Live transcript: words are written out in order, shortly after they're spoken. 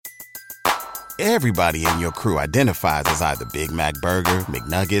Everybody in your crew identifies as either Big Mac Burger,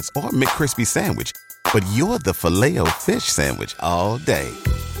 McNuggets, or McCrispy Sandwich. But you're the Filet-O-Fish Sandwich all day.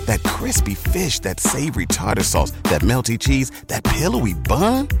 That crispy fish, that savory tartar sauce, that melty cheese, that pillowy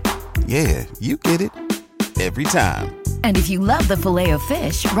bun. Yeah, you get it. Every time. And if you love the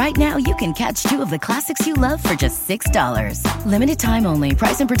Filet-O-Fish, right now you can catch two of the classics you love for just $6. Limited time only.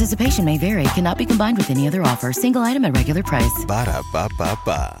 Price and participation may vary. Cannot be combined with any other offer. Single item at regular price.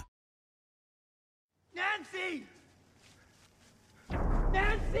 Ba-da-ba-ba-ba. Nancy!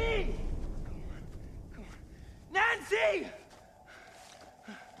 Nancy! Come on. Nancy!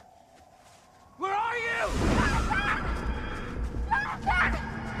 Where are you? Jonathan! Jonathan!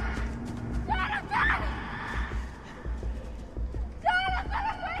 Jonathan! Jonathan,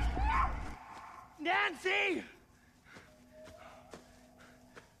 I'm right here! Nancy!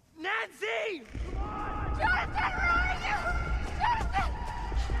 Nancy! Come on! Jonathan, where are you? Jonathan!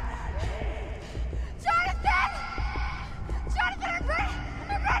 Jonathan! Jonathan,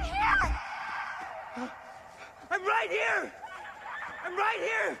 I'm right here! I'm right here! I'm right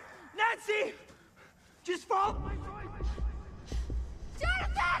here! Nancy! Just follow my voice!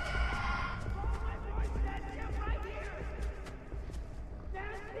 Jonathan! Follow my voice, Nancy! I'm right here!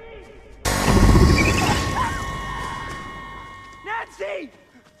 Nancy! Nancy!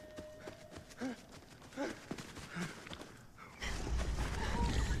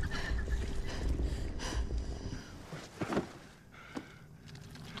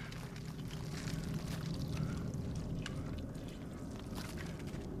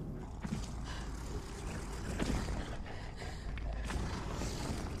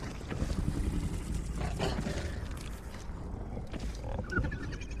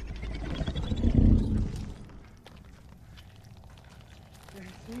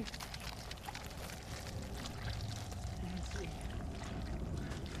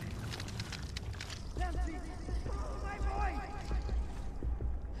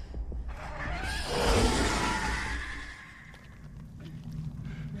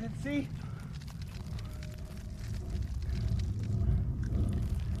 Nancy?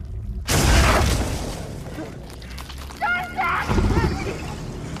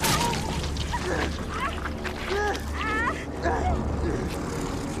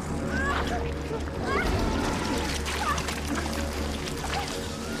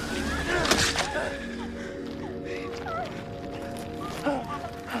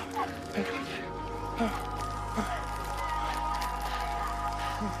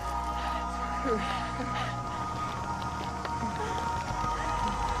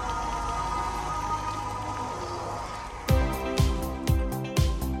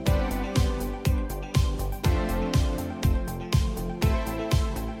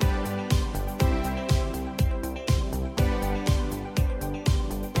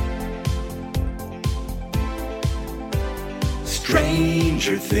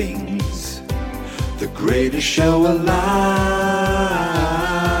 Stranger Things, the greatest show alive.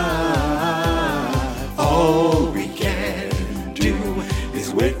 All we can do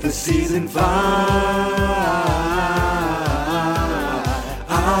is wait for season 5.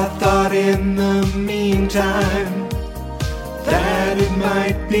 I thought in the meantime that it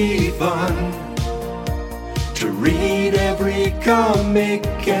might be fun to read every comic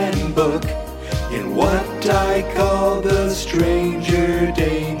and book in what I call the Stranger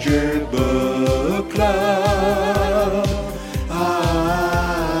Danger Book Club.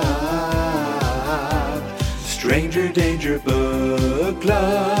 Stranger Danger Book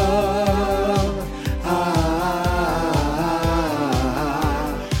Club.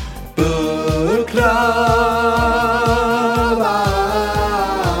 Book Club.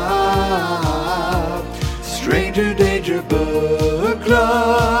 Stranger Danger Book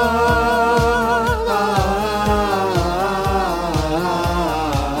Club.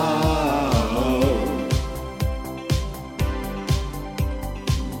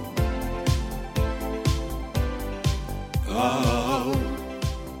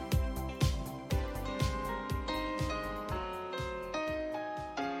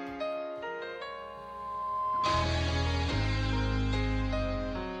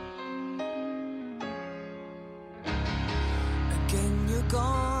 Again you're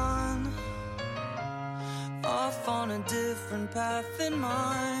gone, off on a different path than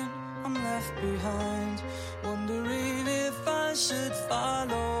mine. I'm left behind, wondering if I should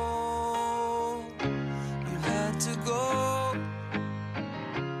follow. You had to go,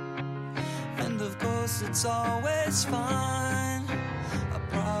 and of course it's always fine. I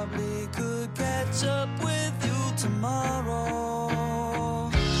probably could catch up with you tomorrow.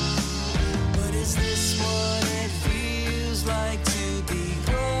 But is this what it feels like to be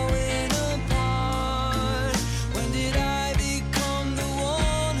growing apart?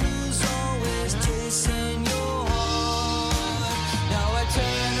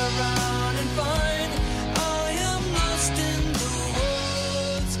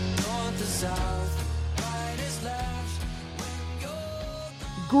 south, right is left when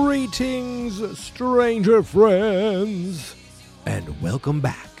you're Greetings, stranger friends, and welcome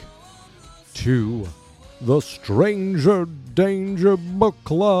back to the Stranger Danger Book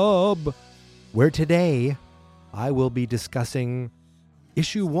Club, where today I will be discussing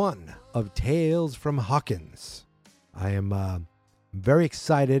issue 1 of Tales from Hawkins. I am very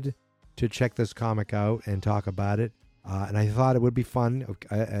excited to check this comic out and talk about it, and I thought it would be fun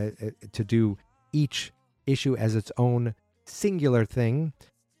to do each issue as its own singular thing,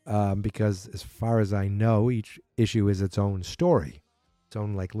 because as far as I know, each issue is its own story, its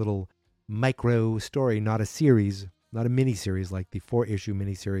own like little micro story, not a series, not a mini-series like the 4-issue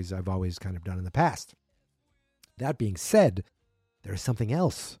mini-series I've always kind of done in the past. That being said, there's something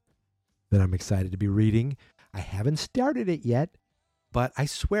else that I'm excited to be reading. I haven't started it yet, but I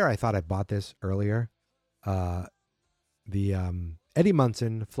swear I thought I bought this earlier. The Eddie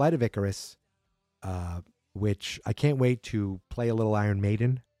Munson, Flight of Icarus, which I can't wait to play a little Iron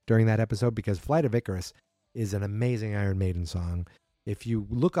Maiden during that episode, because Flight of Icarus is an amazing Iron Maiden song. If you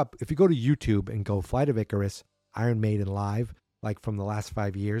go to YouTube and go Flight of Icarus, Iron Maiden live, like from the last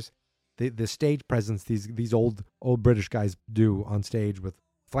 5 years, the stage presence these old British guys do on stage with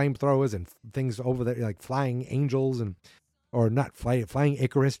flamethrowers and things over there, like flying angels flying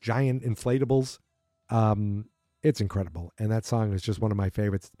Icarus, giant inflatables. It's incredible, and that song is just one of my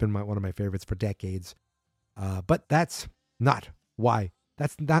favorites. It's been one of my favorites for decades. But that's not why.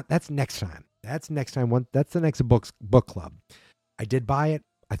 That's next time. That's next time. That's the next book club. I did buy it.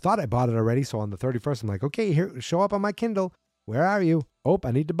 I thought I bought it already. So on the 31st, I'm like, okay, here, show up on my Kindle. Where are you? Oh,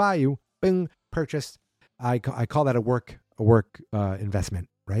 I need to buy you. Bing, purchased. I call that a work investment,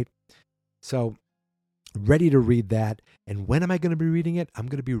 right? So ready to read that. And when am I going to be reading it? I'm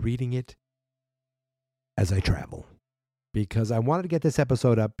going to be reading it as I travel, because I wanted to get this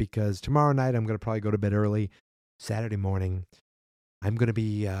episode up, because tomorrow night I'm going to probably go to bed early. Saturday morning, I'm going to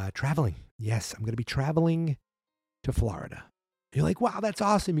be traveling. Yes, I'm going to be traveling to Florida. You're like, wow, that's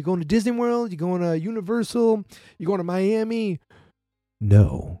awesome. You're going to Disney World? You're going to Universal? You're going to Miami?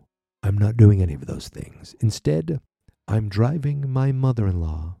 No, I'm not doing any of those things. Instead, I'm driving my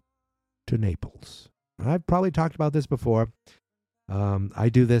mother-in-law to Naples. I've probably talked about this before. I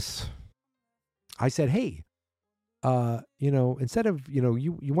do this. I said, hey, instead of, you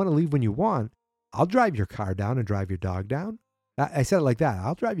want to leave when you want, I'll drive your car down and drive your dog down. I said it like that.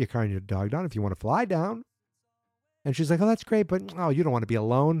 I'll drive your car and your dog down if you want to fly down. And she's like, oh, that's great, but you don't want to be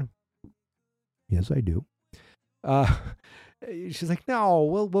alone. Yes, I do. She's like, no,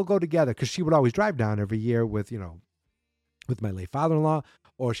 we'll go together, because she would always drive down every year with my late father-in-law,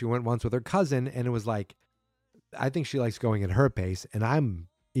 or she went once with her cousin, and it was like, I think she likes going at her pace, and I'm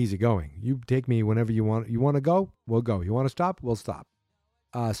easygoing. You take me whenever you want. You want to go? We'll go. You want to stop? We'll stop.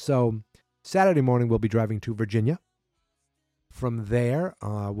 So Saturday morning, we'll be driving to Virginia. From there,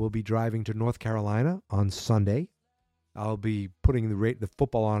 we'll be driving to North Carolina on Sunday. I'll be putting the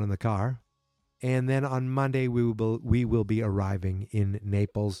football on in the car. And then on Monday, we will be arriving in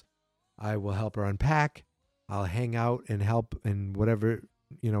Naples. I will help her unpack. I'll hang out and help and whatever,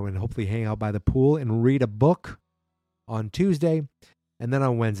 and hopefully hang out by the pool and read a book on Tuesday. And then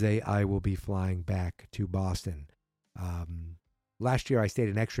on Wednesday, I will be flying back to Boston. Last year, I stayed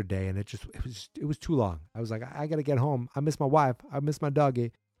an extra day, and it was too long. I was like, I got to get home. I miss my wife. I miss my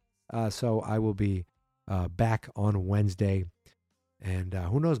doggy. So I will be back on Wednesday. And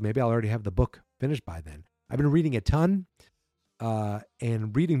who knows, maybe I'll already have the book finished by then. I've been reading a ton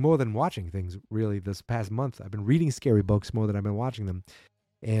and reading more than watching things, really, this past month. I've been reading scary books more than I've been watching them.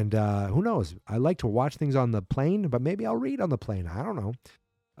 And who knows? I like to watch things on the plane, but maybe I'll read on the plane. I don't know.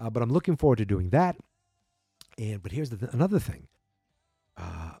 But I'm looking forward to doing that. But here's another thing.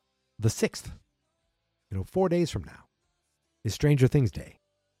 The 6th, 4 days from now, is Stranger Things Day.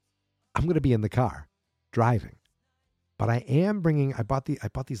 I'm going to be in the car driving. But I am I bought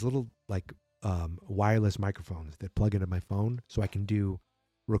these little wireless microphones that plug into my phone, so I can do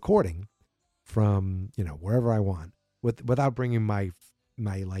recording from, wherever I want without bringing my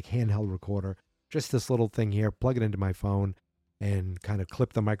handheld recorder. Just this little thing here, plug it into my phone and kind of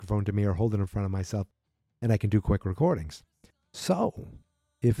clip the microphone to me or hold it in front of myself, and I can do quick recordings. So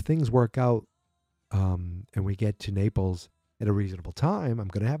if things work out and we get to Naples at a reasonable time, I'm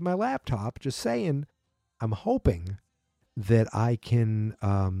going to have my laptop. Just saying, I'm hoping that I can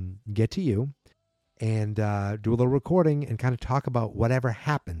get to you and do a little recording and kind of talk about whatever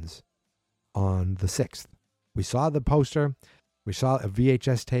happens on the 6th. We saw the poster. We saw a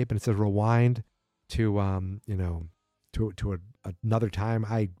VHS tape, and it says rewind to another time.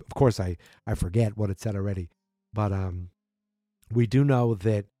 I forget what it said already, but we do know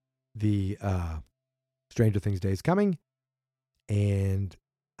that the Stranger Things day is coming, and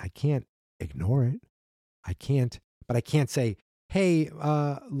I can't ignore it. I can't say, hey,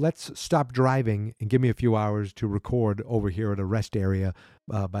 let's stop driving and give me a few hours to record over here at a rest area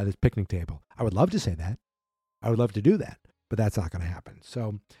by this picnic table. I would love to say that. I would love to do that, but that's not going to happen.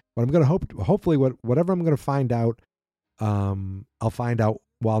 So what I'm going to hopefully whatever I'm going to find out, I'll find out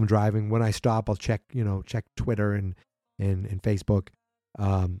while I'm driving. When I stop, I'll check Twitter and Facebook.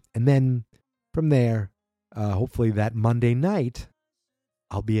 And then from there, hopefully that Monday night,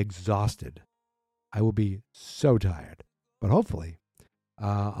 I'll be exhausted. I will be so tired. But hopefully,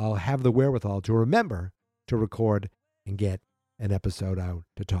 I'll have the wherewithal to remember to record and get an episode out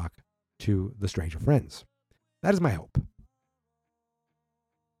to talk to the Stranger Friends. That is my hope.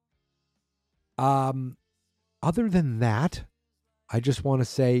 Other than that, I just want to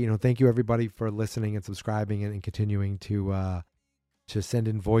say, thank you everybody for listening and subscribing and continuing to send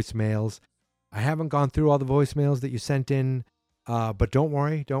in voicemails. I haven't gone through all the voicemails that you sent in, but don't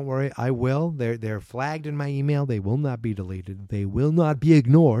worry, I will. They're flagged in my email. They will not be deleted. They will not be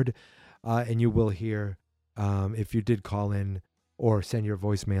ignored, and you will hear if you did call in or send your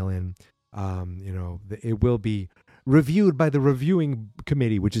voicemail in. It will be reviewed by the reviewing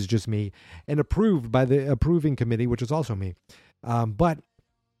committee, which is just me, and approved by the approving committee, which is also me. But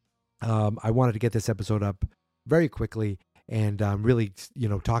I wanted to get this episode up very quickly and really,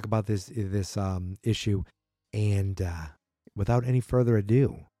 talk about this issue. And without any further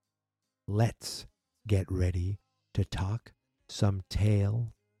ado, let's get ready to talk some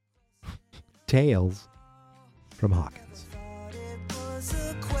tales from Hawkins. It was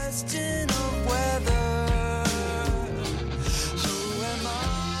a question of whether. Who am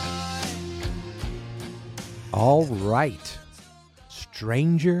I? All right.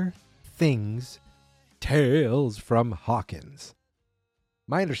 Stranger Things Tales from Hawkins.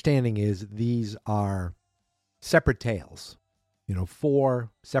 My understanding is these are separate tales,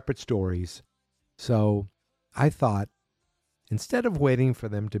 4 separate stories. So I thought, instead of waiting for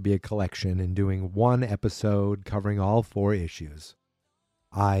them to be a collection and doing one episode covering all 4 issues,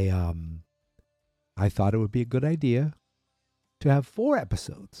 I thought it would be a good idea to have 4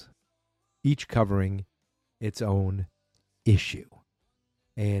 episodes, each covering its own issue.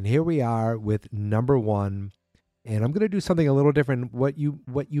 And here we are with number 1, and I'm going to do something a little different. What you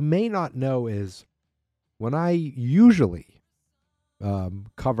may not know is when I usually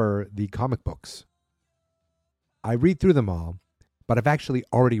cover the comic books, I read through them all, but I've actually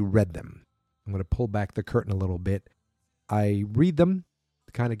already read them. I'm going to pull back the curtain a little bit. I read them,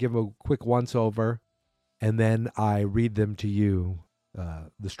 kind of give a quick once-over, and then I read them to you,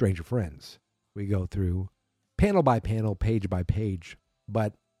 the Stranger Friends. We go through panel by panel, page by page.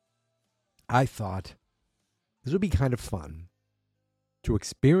 But I thought this would be kind of fun to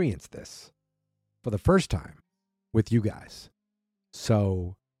experience this for the first time with you guys.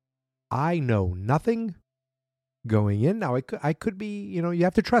 So I know nothing going in. Now, I could be, you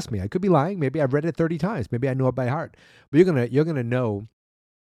have to trust me. I could be lying. Maybe I've read it 30 times. Maybe I know it by heart. But you're gonna know,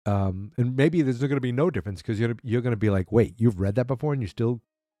 and maybe there's going to be no difference because you're going to be like, wait, you've read that before and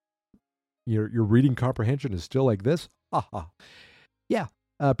your reading comprehension is still like this? Ha ha. Yeah,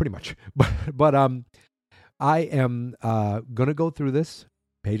 pretty much. But I am going to go through this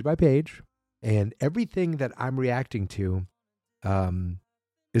page by page, and everything that I'm reacting to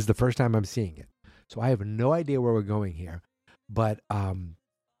is the first time I'm seeing it. So I have no idea where we're going here. But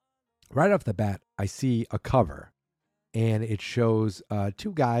right off the bat, I see a cover, and it shows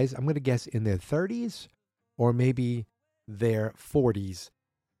 2 guys, I'm going to guess in their 30s or maybe their 40s.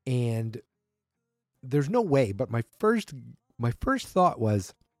 And there's no way, but my first thought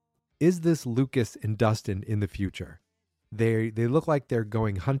was, is this Lucas and Dustin in the future? They look like they're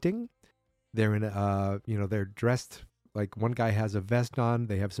going hunting. They're in they're dressed like one guy has a vest on.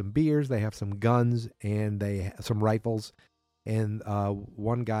 They have some beers. They have some guns and they have some rifles. And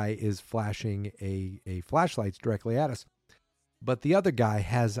one guy is flashing a flashlights directly at us. But the other guy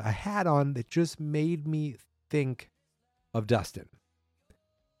has a hat on that just made me think of Dustin.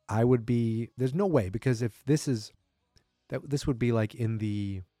 There's no way, because if this would be like in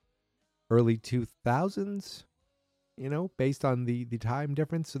the early 2000s, based on the time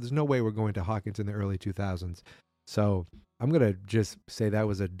difference. So there's no way we're going to Hawkins in the early 2000s. So I'm going to just say that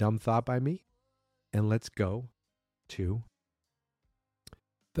was a dumb thought by me. And let's go to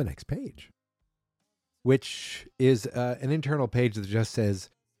the next page, which is an internal page that just says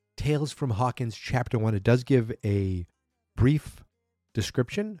Tales from Hawkins Chapter 1. It does give a brief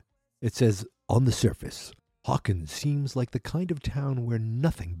description. It says, on the surface, Hawkins seems like the kind of town where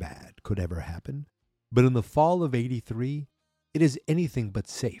nothing bad could ever happen. But in the fall of '83, it is anything but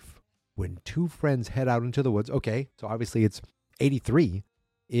safe when two friends head out into the woods. Okay, so obviously it's 83.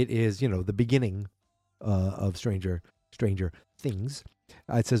 It is, the beginning of Stranger Things.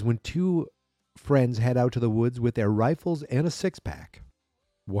 It says, when two friends head out to the woods with their rifles and a six-pack.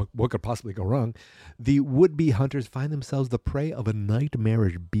 What could possibly go wrong? The would-be hunters find themselves the prey of a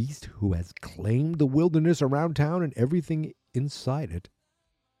nightmarish beast who has claimed the wilderness around town and everything inside it,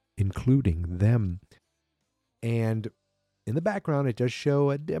 including them. And in the background, it does show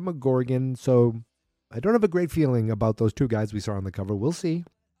a Demogorgon, so I don't have a great feeling about those two guys we saw on the cover. We'll see.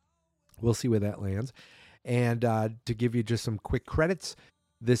 We'll see where that lands. And to give you just some quick credits,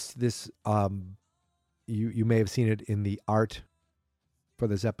 this you may have seen it in the art for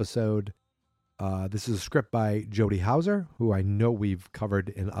this episode. This is a script by Jody Hauser, who I know we've covered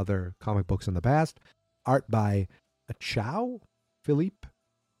in other comic books in the past. Art by Chow Philippe,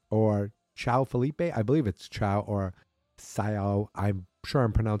 or Chow Felipe. I believe it's Chow or Sao. I'm sure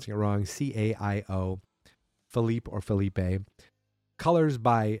I'm pronouncing it wrong. Caio. Philippe or Felipe. Colors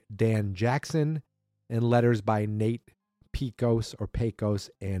by Dan Jackson, and letters by Nate Pecos or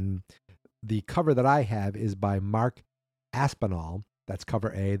Pecos. And the cover that I have is by Mark Aspinall. That's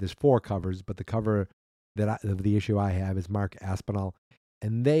cover A. There's 4 covers, but the cover of the issue I have is Mark Aspinall.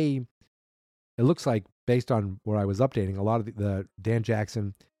 And it looks like, based on what I was updating, a lot of the Dan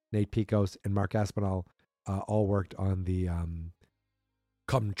Jackson, Nate Pecos, and Mark Aspinall all worked on the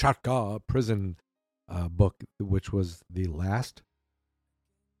Kamchatka prison book, which was the last,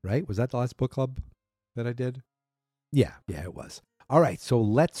 right? Was that the last book club that I did? Yeah, it was. All right, so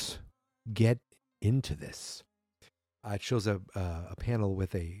let's get into this. It shows a panel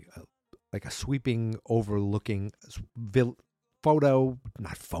with a sweeping, overlooking photo.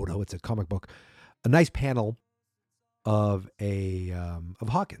 Not photo. It's a comic book. A nice panel of of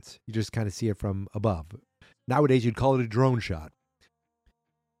Hawkins. You just kind of see it from above. Nowadays, you'd call it a drone shot.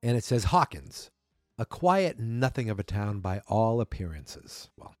 And it says Hawkins, a quiet nothing of a town by all appearances.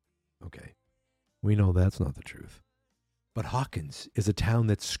 Well, okay, we know that's not the truth. But Hawkins is a town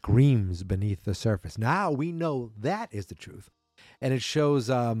that screams beneath the surface. Now we know that is the truth. And it shows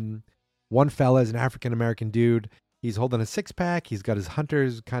one fella is an African-American dude. He's holding a six-pack. He's got his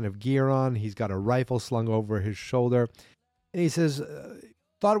hunter's kind of gear on. He's got a rifle slung over his shoulder. And he says,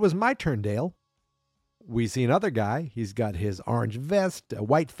 thought it was my turn, Dale. We see another guy. He's got his orange vest, a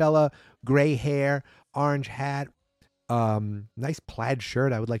white fella, gray hair, orange hat, nice plaid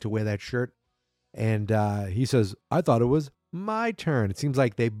shirt. I would like to wear that shirt. And he says, I thought it was my turn. It seems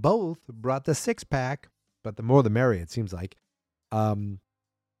like they both brought the six-pack, but the more the merrier, it seems like.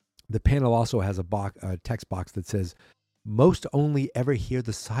 The panel also has a text box that says, most only ever hear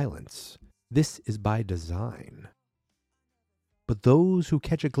the silence. This is by design. But those who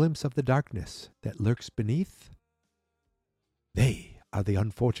catch a glimpse of the darkness that lurks beneath, they are the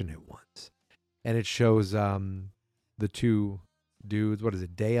unfortunate ones. And it shows the two dudes, what is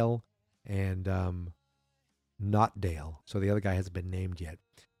it, Dale and not Dale. So the other guy hasn't been named yet.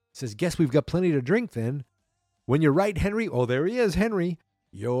 It says, guess we've got plenty to drink then. When you're right, Henry. Oh, there he is, Henry.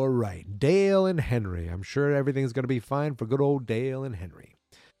 You're right. Dale and Henry. I'm sure everything's going to be fine for good old Dale and Henry.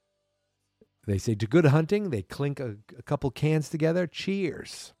 They say, to good hunting. They clink a couple cans together.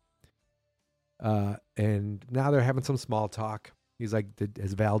 Cheers. And now they're having some small talk. He's like,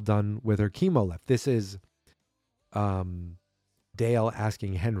 has Val done with her chemo left? This is Dale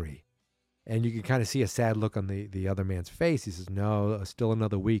asking Henry. And you can kind of see a sad look on the other man's face. He says, no, still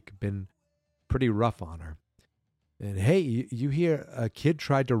another week. Been pretty rough on her. And hey, you hear a kid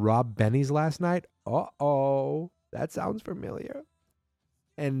tried to rob Benny's last night? Uh-oh, that sounds familiar.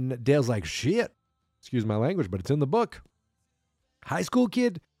 And Dale's like, shit, excuse my language, but it's in the book. High school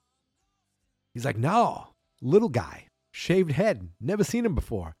kid? He's like, no, little guy, shaved head, never seen him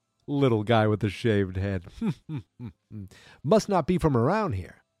before. Little guy with a shaved head. Must not be from around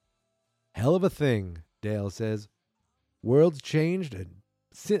here. Hell of a thing, Dale says. World's changed a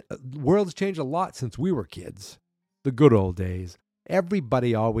lot since we were kids. The good old days.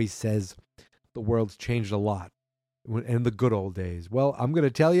 Everybody always says the world's changed a lot in the good old days. Well, I'm going to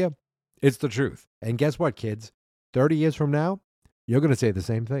tell you, it's the truth. And guess what, kids? 30 years from now, you're going to say the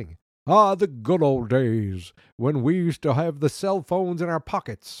same thing. Ah, the good old days when we used to have the cell phones in our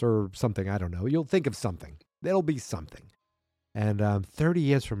pockets or something. I don't know. You'll think of something. There'll be something. And 30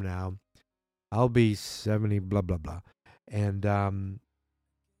 years from now, I'll be 70, blah, blah, blah. And God,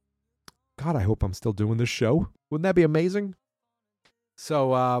 I hope I'm still doing this show. Wouldn't that be amazing?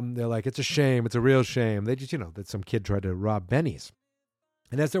 So they're like, it's a shame. It's a real shame. They just, that some kid tried to rob Benny's.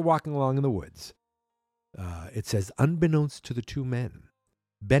 And as they're walking along in the woods, it says, unbeknownst to the two men,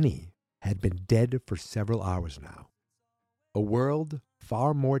 Benny had been dead for several hours now. A world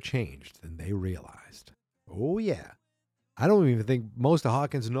far more changed than they realized. Oh, yeah. I don't even think most of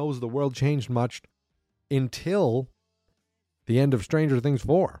Hawkins knows the world changed much until the end of Stranger Things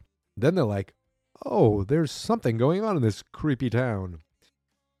 4. Then they're like, oh, there's something going on in this creepy town.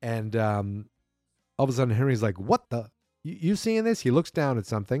 And all of a sudden, Henry's like, what the? You seeing this? He looks down at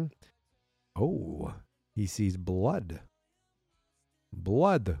something. Oh, he sees blood.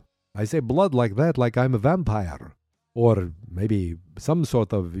 Blood. I say blood like that, like I'm a vampire. Or maybe some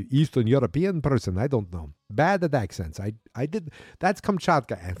sort of Eastern European person. I don't know. Bad at accents. I did. That's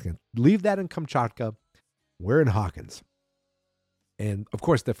Kamchatka accent. Leave that in Kamchatka. We're in Hawkins. And, of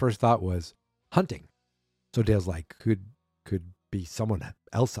course, the first thought was hunting. So Dale's like, could be someone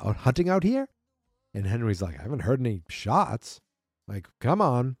else out hunting out here? And Henry's like, I haven't heard any shots. Like, come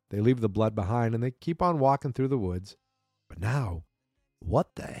on. They leave the blood behind, and they keep on walking through the woods. But now,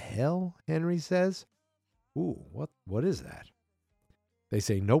 what the hell, Henry says? Ooh, what is that? They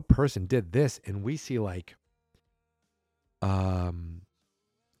say no person did this, and we see like, I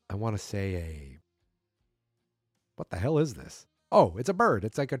want to say what the hell is this? Oh, it's a bird.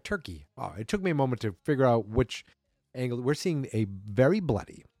 It's like a turkey. Oh, it took me a moment to figure out which angle. We're seeing a very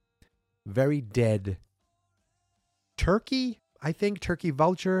bloody, very dead turkey. I think turkey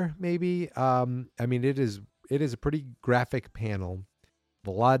vulture, maybe. I mean, it is a pretty graphic panel.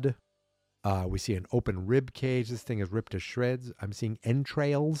 Blood. We see an open rib cage. This thing is ripped to shreds. I'm seeing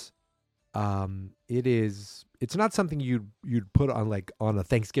entrails. It's not something you'd put on a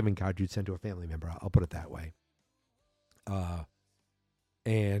Thanksgiving card you'd send to a family member. I'll put it that way.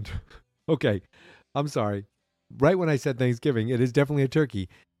 And okay, I'm sorry. Right when I said Thanksgiving, it is definitely a turkey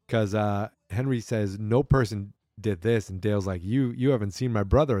because Henry says no person did this, and Dale's like, you haven't seen my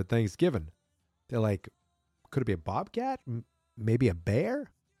brother at Thanksgiving. They're like, could it be a bobcat? Maybe a bear?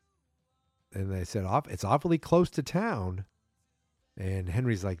 And they said, it's awfully close to town. And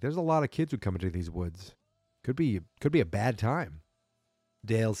Henry's like, there's a lot of kids who come into these woods. Could be a bad time.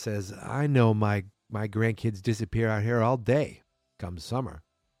 Dale says, I know my grandkids disappear out here all day come summer.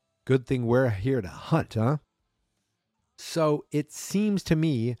 Good thing we're here to hunt, huh? So it seems to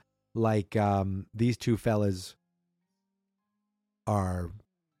me like these two fellas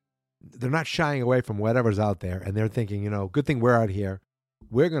they're not shying away from whatever's out there, and they're thinking, good thing we're out here.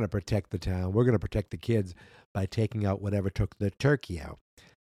 We're going to protect the town. We're going to protect the kids by taking out whatever took the turkey out.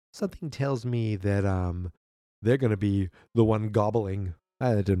 Something tells me that they're going to be the one gobbling.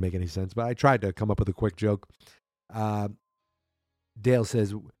 That didn't make any sense, but I tried to come up with a quick joke. Dale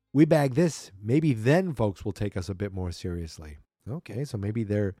says, we bag this. Maybe then folks will take us a bit more seriously. Okay, so maybe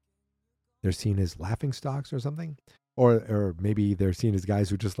they're seen as laughingstocks or something. Or maybe they're seen as guys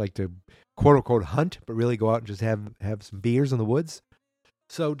who just like to quote-unquote hunt, but really go out and just have some beers in the woods.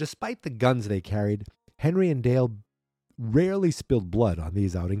 So despite the guns they carried, Henry and Dale rarely spilled blood on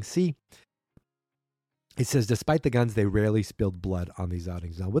these outings. See, it says, despite the guns, they rarely spilled blood on these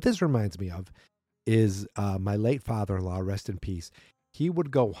outings. Now, what this reminds me of is my late father-in-law, rest in peace. He would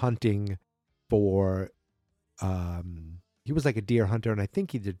go hunting for, he was like a deer hunter, and I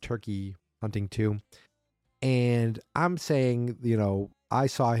think he did turkey hunting too. And I'm saying, I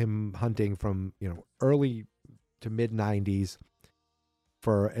saw him hunting from, early to mid-90s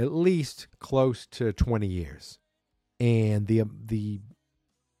for at least close to 20 years. And the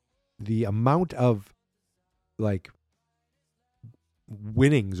amount of like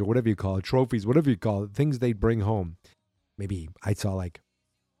winnings or whatever you call it, trophies, whatever you call it, things they'd bring home. Maybe I saw like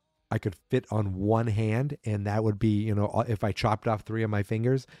I could fit on one hand, and that would be, if I chopped off 3 of my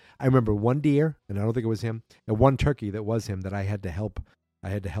fingers. I remember one deer, and I don't think it was him, and one turkey that was him that I had to help. I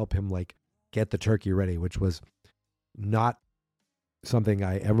had to help him like get the turkey ready, which was not something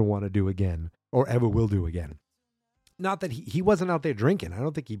I ever want to do again or ever will do again. Not that he wasn't out there drinking. I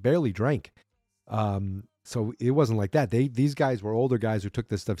don't think he barely drank. So it wasn't like that. These guys were older guys who took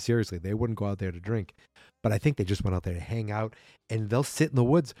this stuff seriously. They wouldn't go out there to drink. But I think they just went out there to hang out, and they'll sit in the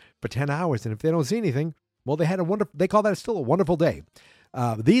woods for 10 hours. And if they don't see anything, well, they call that still a wonderful day.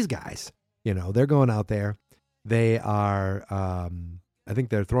 These guys, they're going out there. They are, I think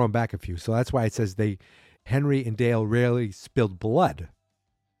they're throwing back a few. So that's why it says Henry and Dale rarely spilled blood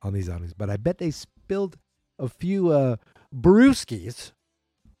on these outings. But I bet they spilled a few brewskis,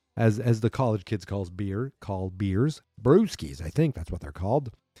 as the college kids call beers, brewskis. I think that's what they're called.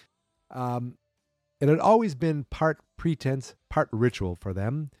 It had always been part pretense, part ritual for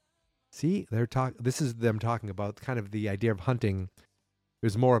them. See, this is them talking about kind of the idea of hunting. It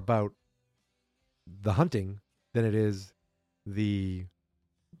was more about the hunting than it is the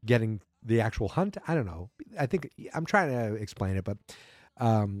getting the actual hunt. I don't know. I think I'm trying to explain it, but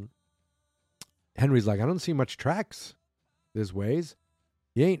Henry's like, I don't see much tracks this ways.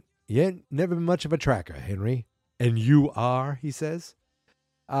 You ain't never been much of a tracker, Henry. And you are, he says.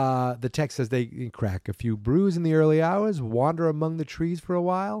 The text says they crack a few brews in the early hours, wander among the trees for a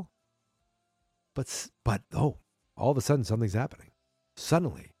while. But all of a sudden something's happening.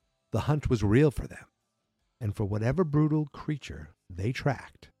 Suddenly, the hunt was real for them. And for whatever brutal creature they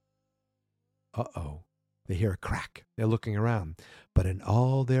tracked, they hear a crack. They're looking around. But in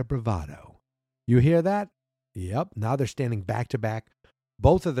all their bravado, you hear that? Yep, now they're standing back to back,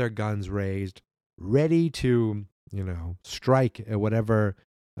 both of their guns raised, ready to, strike at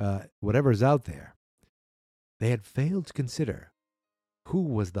whatever's out there. They had failed to consider who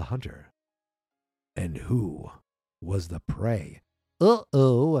was the hunter and who was the prey.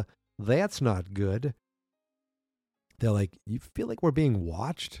 That's not good. They're like, you feel like we're being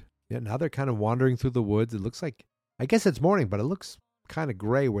watched? Yeah, now they're kind of wandering through the woods. It looks like, I guess it's morning, but it looks kind of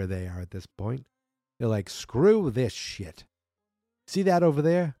gray where they are at this point. They're like, screw this shit. See that over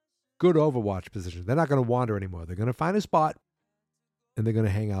there? Good overwatch position. They're not going to wander anymore. They're going to find a spot, and they're going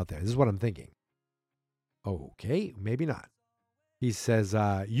to hang out there. This is what I'm thinking. Okay, maybe not. He says,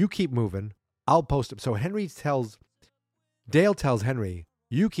 you keep moving. I'll post up. So Dale tells Henry,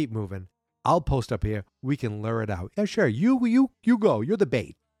 you keep moving. I'll post up here. We can lure it out. Yeah, sure. You go. You're the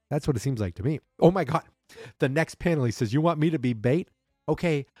bait. That's what it seems like to me. Oh my God. The next panel, he says, you want me to be bait?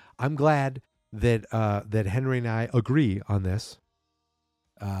 Okay. I'm glad that Henry and I agree on this.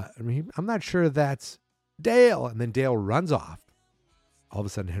 I'm not sure that's Dale. And then Dale runs off. All of a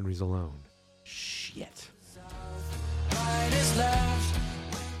sudden, Henry's alone. Shit.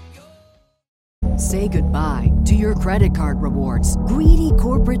 Say goodbye to your credit card rewards. Greedy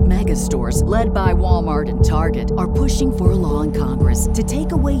corporate mega stores, led by Walmart and Target, are pushing for a law in Congress to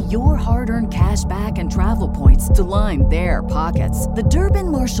take away your hard-earned cash back and travel points to line their pockets. The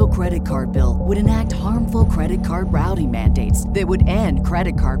Durbin-Marshall credit card bill would enact harmful credit card routing mandates that would end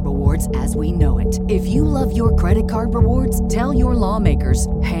credit card rewards as we know it. If you love your credit card rewards, tell your lawmakers,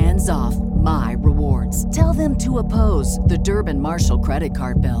 hands off my rewards. Tell them to oppose the Durbin-Marshall credit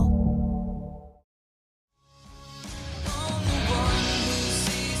card bill.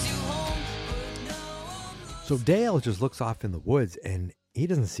 So Dale just looks off in the woods and he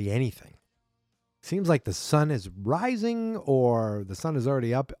doesn't see anything. Seems like the sun is rising or the sun is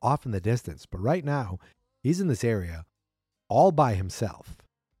already up off in the distance. But right now, he's in this area all by himself.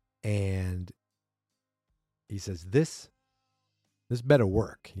 And he says, this better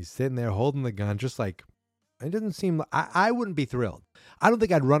work. He's sitting there holding the gun just like, it doesn't seem, I wouldn't be thrilled. I don't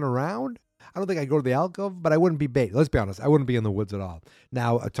think I'd run around. I don't think I'd go to the alcove, but I wouldn't be bait. Let's be honest. I wouldn't be in the woods at all.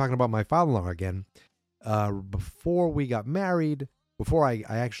 Now, talking about my father-in-law again, before we got married, before I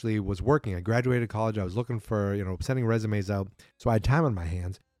actually was working, I graduated college. I was looking for, sending resumes out. So I had time on my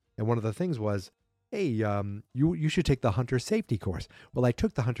hands. And one of the things was, hey, you should take the hunter safety course. Well, I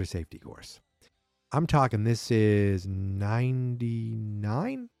took the hunter safety course. I'm talking, this is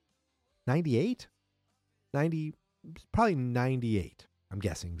 99, 98, 90, probably 98. I'm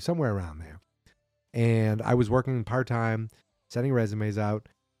guessing somewhere around there. And I was working part-time, sending resumes out,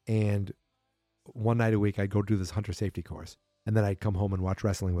 and one night a week, I'd go do this hunter safety course, and then I'd come home and watch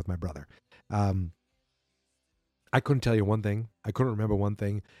wrestling with my brother. I couldn't tell you one thing. I couldn't remember one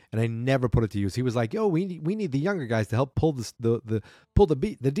thing, and I never put it to use. He was like, "Yo, we need the younger guys to help pull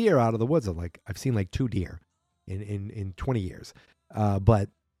the deer out of the woods." I'm like, I've seen like 2 deer in 20 years, but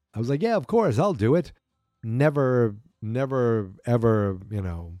I was like, "Yeah, of course, I'll do it." Never ever,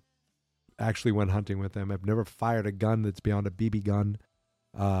 actually went hunting with them. I've never fired a gun that's beyond a BB gun.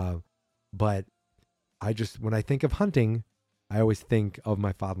 But when I think of hunting, I always think of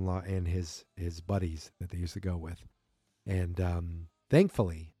my father-in-law and his buddies that they used to go with. And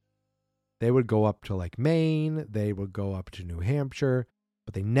thankfully, they would go up to like Maine, they would go up to New Hampshire,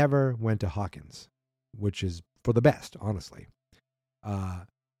 but they never went to Hawkins, which is for the best, honestly.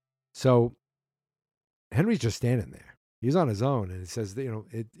 So Henry's just standing there. He's on his own, and it says,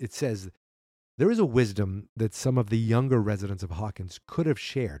 it says, there is a wisdom that some of the younger residents of Hawkins could have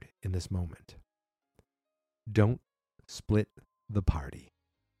shared in this moment. Don't split the party.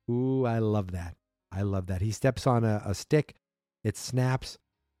 Ooh, I love that. I love that. He steps on a stick, it snaps,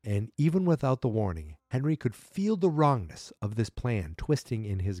 and even without the warning, Henry could feel the wrongness of this plan twisting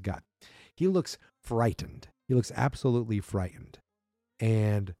in his gut. He looks frightened. He looks absolutely frightened.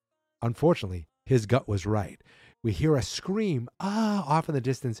 And unfortunately, his gut was right. We hear a scream, off in the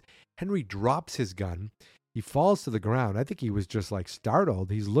distance. Henry drops his gun. He falls to the ground. I think he was just like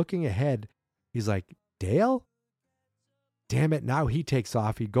startled. He's looking ahead. He's like, Dale? Damn it. Now he takes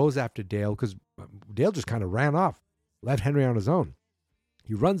off. He goes after Dale because Dale just kind of ran off, left Henry on his own.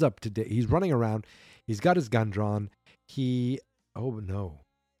 He runs up to Dale. He's running around. He's got his gun drawn. He Oh no.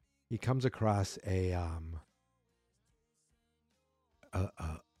 He comes across a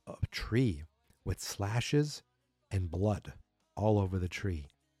tree with slashes and blood all over the tree.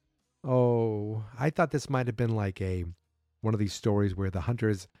 Oh, I thought this might have been like one of these stories where the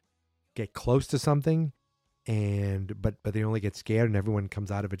hunters get close to something but they only get scared and everyone comes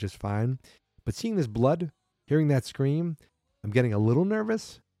out of it just fine. But seeing this blood, hearing that scream, I'm getting a little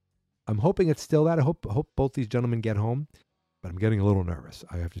nervous. I'm hoping it's still that. I hope both these gentlemen get home, but I'm getting a little nervous.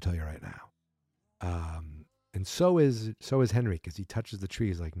 I have to tell you right now. And so is Henry, because he touches the tree.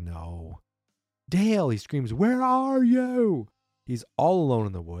 He's like, no. Dale, he screams, where are you? He's all alone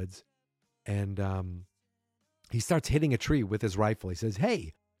in the woods. And he starts hitting a tree with his rifle. He says,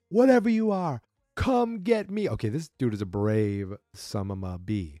 hey, whatever you are, come get me. Okay, this dude is a brave son-of-a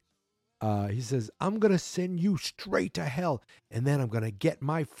bee. He says, I'm going to send you straight to hell, and then I'm going to get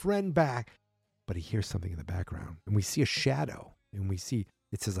my friend back. But he hears something in the background, and we see a shadow, and we see,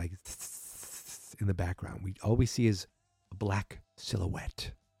 it says like in the background. All we see is a black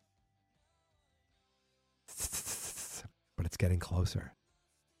silhouette. But it's getting closer.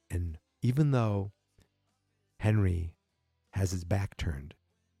 And even though Henry has his back turned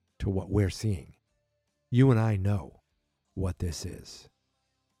to what we're seeing, you and I know what this is.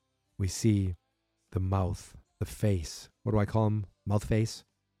 We see the mouth, the face. What do I call him? Mouth face?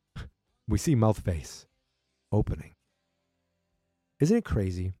 We see mouth face opening. Isn't it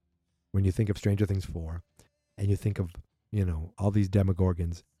crazy when you think of Stranger Things 4 and you think of, all these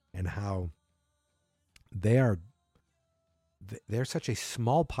Demogorgons and how they're such a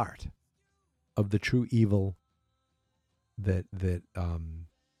small part of the true evil that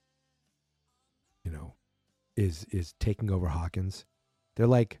is taking over Hawkins. They're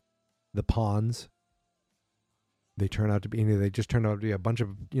like the pawns. They just turn out to be a bunch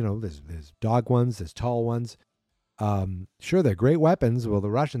of, there's dog ones, there's tall ones. Sure, they're great weapons. Well,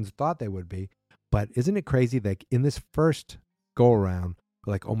 the Russians thought they would be. But isn't it crazy that in this first go around,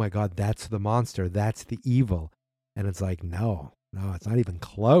 like, oh my God, that's the monster. That's the evil. And it's like, no, it's not even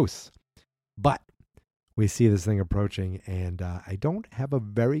close. But we see this thing approaching, and I don't have a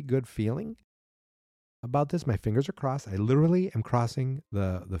very good feeling about this. My fingers are crossed. I literally am crossing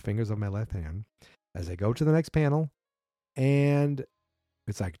the fingers of my left hand as I go to the next panel, and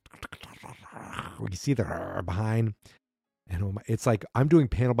it's like, we see the behind, and it's like I'm doing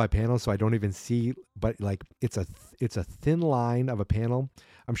panel by panel, so I don't even see, but like it's a thin line of a panel.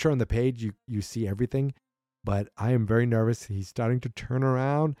 I'm sure on the page you see everything, but I am very nervous. He's starting to turn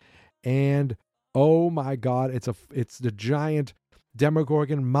around, and oh my God, it's the giant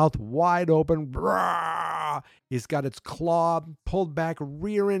Demogorgon, mouth wide open. He's got its claw pulled back,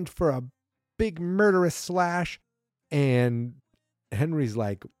 rear end for a big murderous slash. And Henry's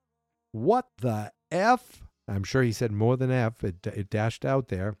like, what the F? I'm sure he said more than F. It dashed out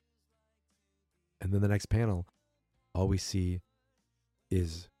there. And then the next panel, all we see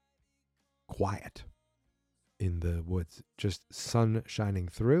is quiet in the woods. Just sun shining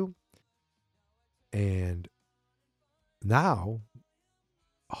through. And now,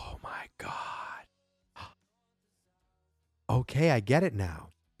 oh my God. Okay, I get it now.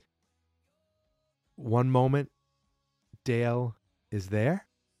 One moment, Dale is there,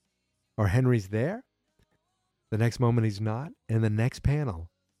 or Henry's there. The next moment, he's not. And the next panel,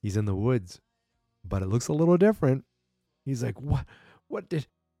 he's in the woods. But it looks a little different. He's like, what did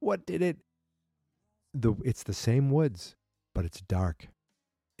it? It's the same woods, but it's dark.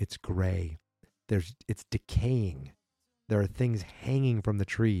 It's gray. It's decaying. There are things hanging from the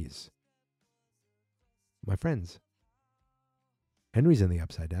trees. My friends, Henry's in the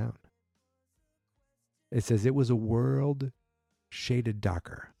Upside Down. It says it was a world shaded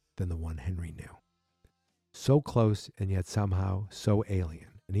darker than the one Henry knew. So close and yet somehow so alien.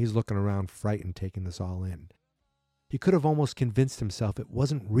 And he's looking around frightened, taking this all in. He could have almost convinced himself it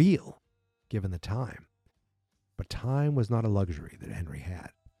wasn't real, given the time. But time was not a luxury that Henry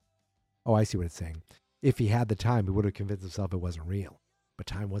had. Oh, I see what it's saying. If he had the time, he would have convinced himself it wasn't real. But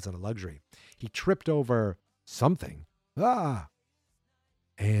time wasn't a luxury. He tripped over something.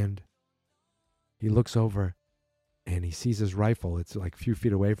 And he looks over and he sees his rifle. It's like a few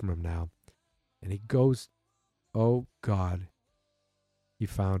feet away from him now. And he goes, oh God, he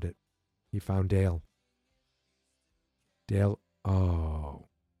found it. He found Dale. Dale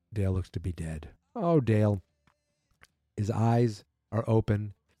looks to be dead. Oh, Dale. His eyes are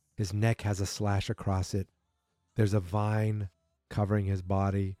open. His neck has a slash across it. There's a vine covering his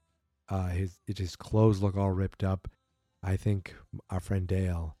body. His clothes look all ripped up. I think our friend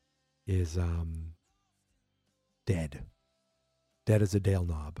Dale is dead. Dead as a Dale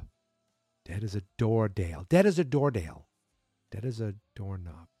knob. Dead as a door Dale. Dead as a door Dale. Dead as a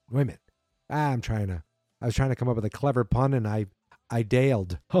doorknob. Wait a minute. I was trying to come up with a clever pun, and I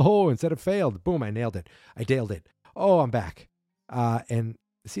daled. Oh, instead of failed. Boom, I nailed it. I daled it. Oh, I'm back. And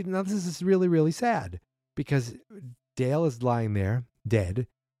see, now this is really, really sad because Dale is lying there dead,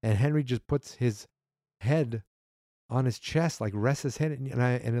 and Henry just puts his head on his chest, like rests his head,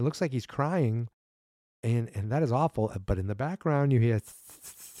 and it looks like he's crying, and that is awful. But in the background, you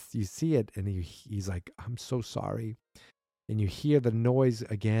see it, and he's like, "I'm so sorry," and you hear the noise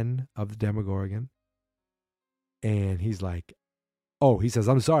again of the Demogorgon, and he's like, "Oh," he says,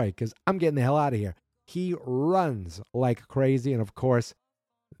 "I'm sorry, because I'm getting the hell out of here." He runs like crazy, and of course,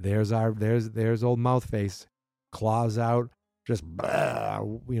 there's old Mouthface, claws out, just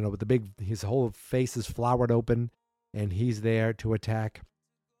with the big, his whole face is flowered open, and he's there to attack.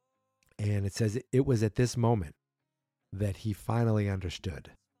 And it says it was at this moment that he finally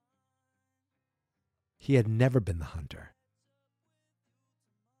understood. He had never been the hunter,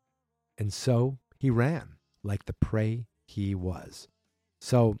 and so he ran like the prey he was.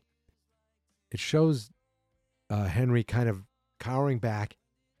 So it shows Henry kind of cowering back.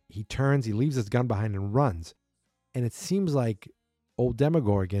 He turns, he leaves his gun behind and runs. And it seems like old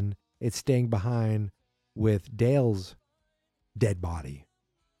Demogorgon is staying behind with Dale's dead body.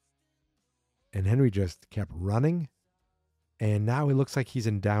 And Henry just kept running. And now he looks like he's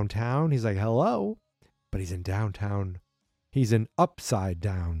in downtown. He's like, hello. But he's in downtown. He's in upside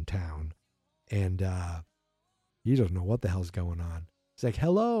down town. And he doesn't know what the hell's going on. He's like,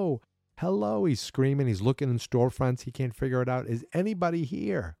 hello. Hello. He's screaming. He's looking in storefronts. He can't figure it out. Is anybody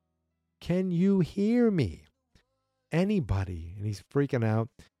here? Can you hear me? Anybody? And he's freaking out.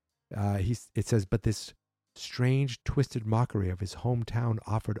 It says, but this strange, twisted mockery of his hometown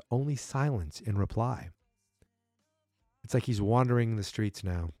offered only silence in reply. It's like he's wandering the streets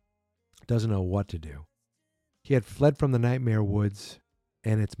now. Doesn't know what to do. He had fled from the nightmare woods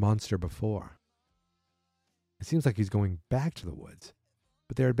and its monster before. It seems like he's going back to the woods,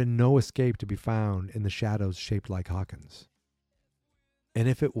 but there had been no escape to be found in the shadows shaped like Hawkins. And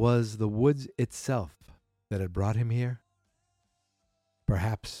if it was the woods itself that had brought him here,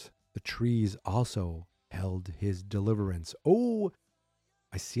 perhaps the trees also held his deliverance. Oh,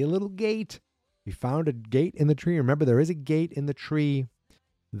 I see a little gate. We found a gate in the tree. Remember, there is a gate in the tree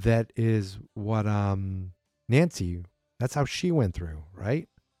that is what Nancy, that's how she went through, right?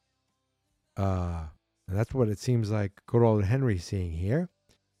 And that's what it seems like good old Henry's seeing here.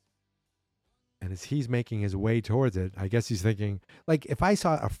 And as he's making his way towards it, I guess he's thinking, like, if I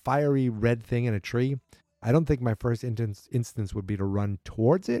saw a fiery red thing in a tree, I don't think my first instance would be to run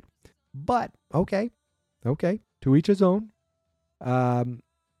towards it. But, okay, to each his own.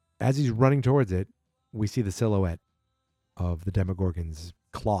 As he's running towards it, we see the silhouette of the Demogorgon's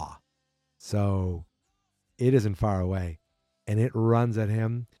claw. So it isn't far away. And it runs at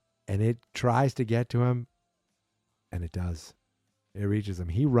him, and it tries to get to him, and it does. It reaches him.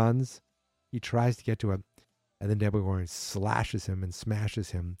 He runs. He tries to get to him, and then Demogorgon slashes him and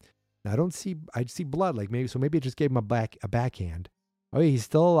smashes him. Now I see blood, like maybe it just gave him a backhand. Oh, yeah, he's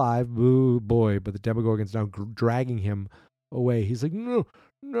still alive, boo boy, but the Demogorgon's now dragging him away. He's like, no,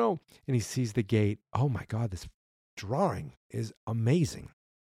 and he sees the gate. Oh my God, this drawing is amazing.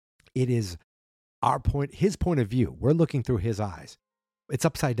 It is his point of view. We're looking through his eyes. It's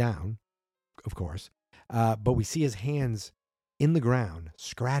upside down, of course, but we see his hands in the ground,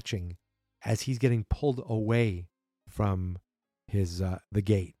 scratching as he's getting pulled away from his the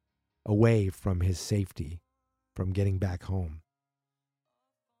gate, away from his safety, from getting back home.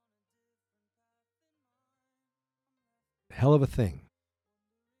 Hell of a thing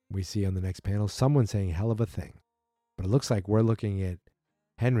we see on the next panel. Someone saying hell of a thing. But it looks like we're looking at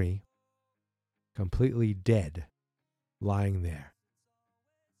Henry completely dead, lying there.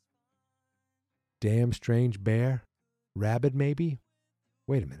 Damn strange bear? Rabid maybe?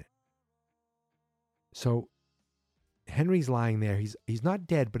 Wait a minute. So Henry's lying there. He's not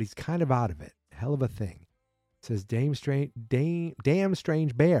dead, but he's kind of out of it. Hell of a thing. It says damn strange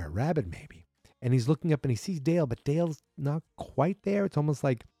bear, rabid maybe. And he's looking up and he sees Dale, but Dale's not quite there. It's almost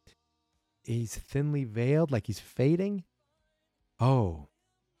like he's thinly veiled, like he's fading. Oh,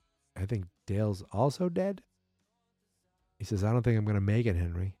 I think Dale's also dead. He says, I don't think I'm going to make it,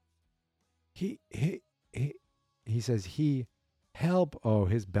 Henry. He says, help. Oh,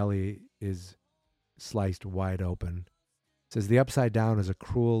 his belly is sliced wide open. It says, the upside down is a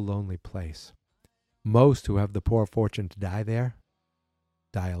cruel, lonely place. Most who have the poor fortune to die there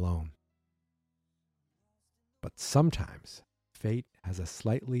die alone. But sometimes fate has a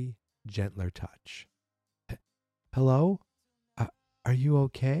slightly gentler touch. Hello? Are you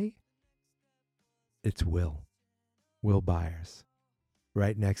okay? It's Will. Will Byers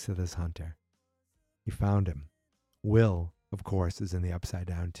right next to this hunter. He found him. Will, of course, is in the Upside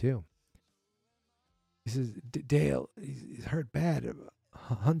Down too. He says, Dale, he's hurt bad,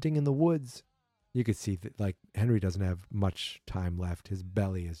 hunting in the woods. You could see that, like, Henry doesn't have much time left. His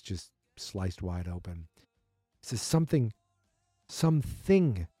belly is just sliced wide open. He says, something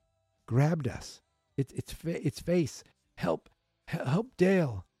grabbed us. Its face. Help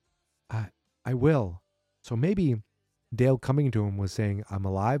Dale. I will. So maybe Dale coming to him was saying, I'm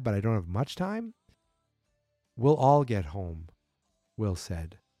alive, but I don't have much time. We'll all get home, Will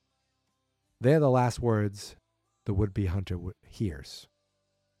said. They're the last words the would-be hunter hears.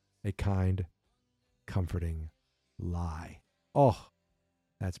 A kind, comforting lie. Oh,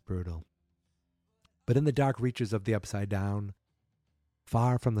 that's brutal. But in the dark reaches of the Upside Down,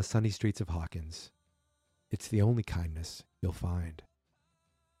 far from the sunny streets of Hawkins, it's the only kindness you'll find.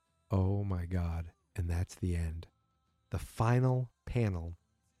 Oh my God, and that's the end. The final panel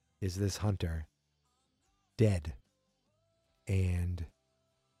is this hunter dead, and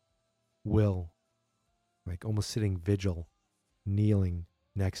Will, like almost sitting vigil, kneeling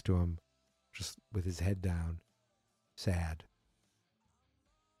next to him, just with his head down, sad.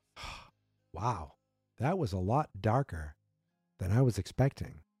 Wow, that was a lot darker than I was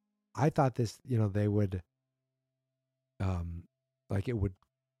expecting. I thought this, they would,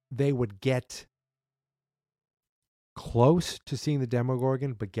 they would get close to seeing the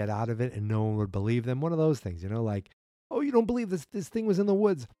Demogorgon, but get out of it and no one would believe them. One of those things, like, oh, you don't believe this thing was in the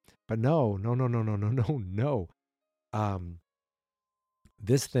woods. But no.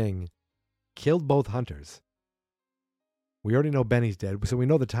 This thing killed both hunters. We already know Benny's dead, so we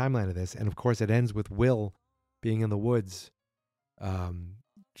know the timeline of this. And of course, it ends with Will being in the woods.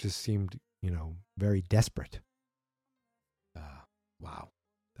 Just seemed, very desperate. Wow,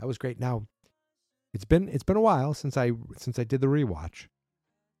 that was great. Now, it's been a while since I did the rewatch.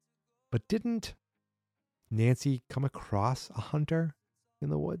 But didn't Nancy come across a hunter in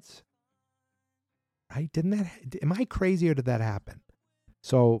the woods? Right? Am I crazy or did that happen?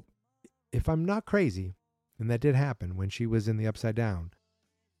 So if I'm not crazy, and that did happen when she was in the Upside Down,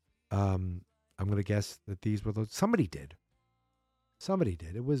 I'm going to guess that these were somebody did.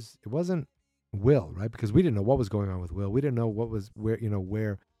 It wasn't Will, right? Because we didn't know what was going on with Will. We didn't know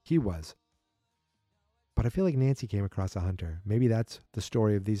where he was. But I feel like Nancy came across a hunter. Maybe that's the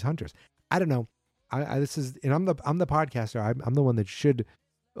story of these hunters. I don't know. I'm the podcaster. I'm the one that should.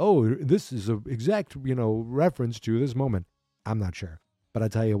 Oh, this is an exact reference to this moment. I'm not sure, but I'll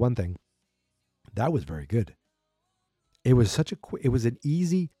tell you one thing. That was very good. It was it was an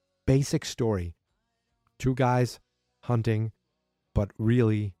easy, basic story. Two guys hunting, but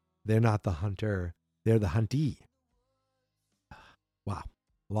really they're not the hunter. They're the huntee. Wow,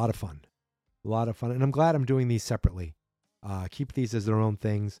 a lot of fun. And I'm glad I'm doing these separately. Keep these as their own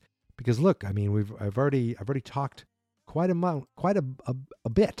things. Because look, I mean, I've already talked quite a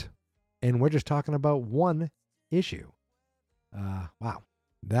bit, and we're just talking about one issue. Wow,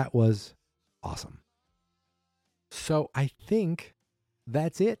 that was awesome. So I think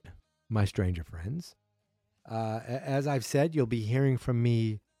that's it, my stranger friends. As I've said, you'll be hearing from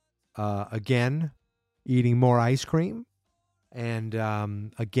me again, eating more ice cream, and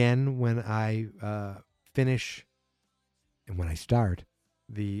again when I finish and when I start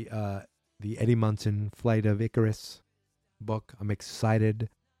the Eddie Munson Flight of Icarus book. I'm excited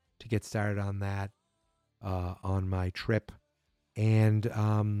to get started on that on my trip. And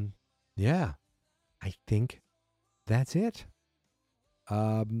yeah, I think that's it.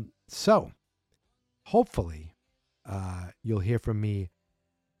 So hopefully you'll hear from me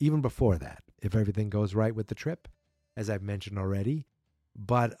even before that, if everything goes right with the trip, as I've mentioned already.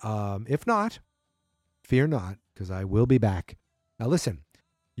 But if not, fear not, because I will be back. Now listen,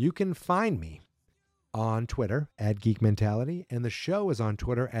 you can find me on Twitter at Geek Mentality, and the show is on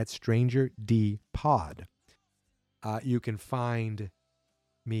Twitter at StrangerDPod. You can find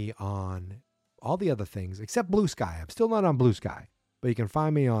me on all the other things except Blue Sky. I'm still not on Blue Sky, but you can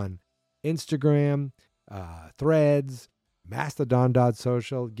find me on Instagram, Threads,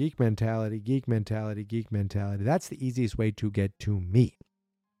 Mastodon.social, Geek Mentality. That's the easiest way to get to me.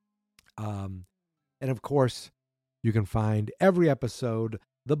 And of course, you can find every episode,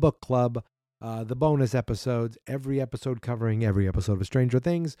 the book club, the bonus episodes, every episode covering every episode of Stranger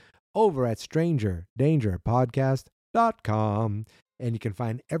Things over at strangerdangerpodcast.com. And you can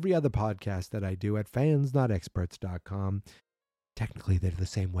find every other podcast that I do at fansnotexperts.com. Technically, they're the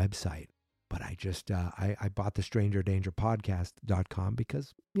same website, but I just, I bought the strangerdangerpodcast.com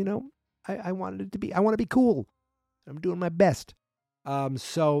because, I wanted it to be, I want to be cool. I'm doing my best.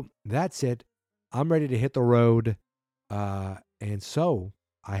 So that's it. I'm ready to hit the road And so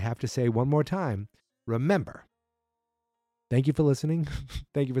I have to say one more time, remember, thank you for listening.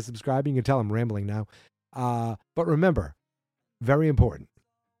 Thank you for subscribing. You can tell I'm rambling now. But remember, very important,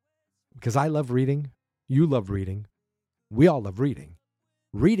 because I love reading. You love reading. We all love reading.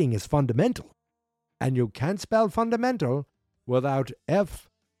 Reading is fundamental. And you can't spell fundamental without F-U-N.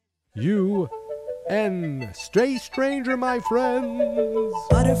 Stay stranger, my friends.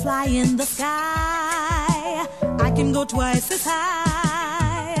 Butterfly in the sky. I can go twice as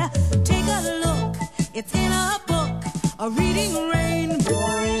high. Take a look. It's in a book. A reading rainbow.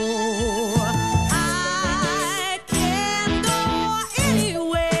 I can go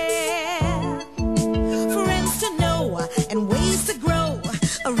anywhere. Friends to know and ways to grow.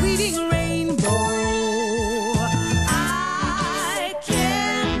 A reading rainbow. I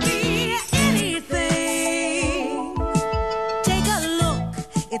can be anything. Take a look.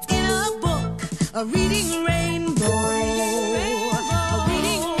 It's in a book. A reading rainbow. A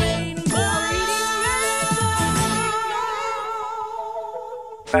reading rainbow.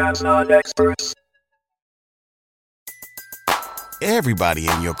 Fans not experts. Everybody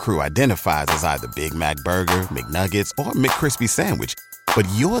in your crew identifies as either Big Mac Burger, McNuggets, or McCrispy Sandwich. But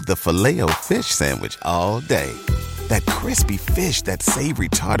you're the Filet-O-Fish Sandwich all day. That crispy fish, that savory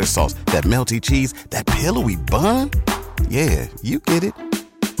tartar sauce, that melty cheese, that pillowy bun. Yeah, you get it.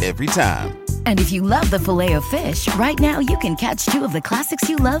 Every time. And if you love the Filet-O-Fish, right now you can catch 2 of the classics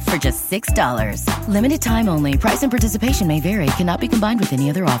you love for just $6. Limited time only. Price and participation may vary. Cannot be combined with any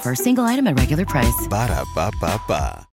other offer. Single item at regular price. Ba-da-ba-ba-ba.